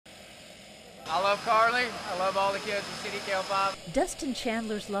I love Carly. I love all the kids in CDKL 5. Dustin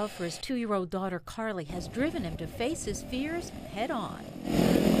Chandler's love for his 2-year-old daughter Carly has driven him to face his fears head on.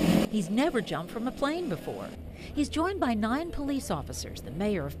 He's never jumped from a plane before. He's joined by 9 police officers, the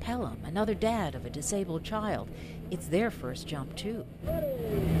mayor of Pelham, another dad of a disabled child. It's their first jump, too.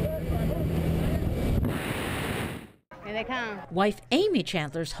 Here they come. Wife Amy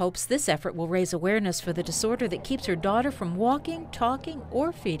Chandler's hopes this effort will raise awareness for the disorder that keeps her daughter from walking, talking,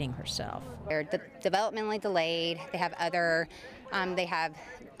 or feeding herself. They're developmentally delayed. They have other, they have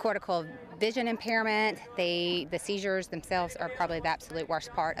cortical vision impairment. The seizures themselves are probably the absolute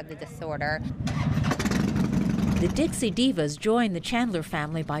worst part of the disorder. The Dixie Divas joined the Chandler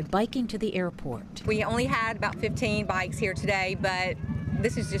family by biking to the airport. We only had about 15 bikes here today, but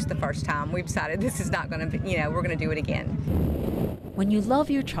this is just the first time. We've decided this is not going to, we're going to do it again. When you love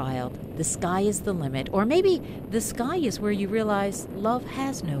your child, the sky is the limit. Or maybe the sky is where you realize love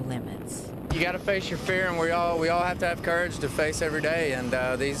has no limits. You got to face your fear, and we all have to have courage to face every day. And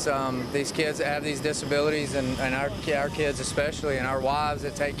these kids that have these disabilities, and our kids especially, and our wives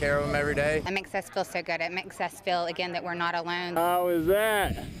that take care of them every day. It makes us feel so good. It makes us feel, again, that we're not alone. How was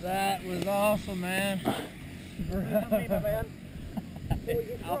that? That was awesome, man.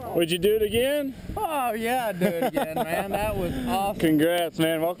 Would you do it again? Oh, yeah, I'd do it again, man. That was awesome. Congrats,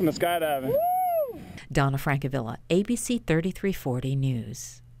 man. Welcome to skydiving. Donna Francavilla, ABC 3340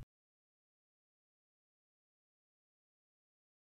 News.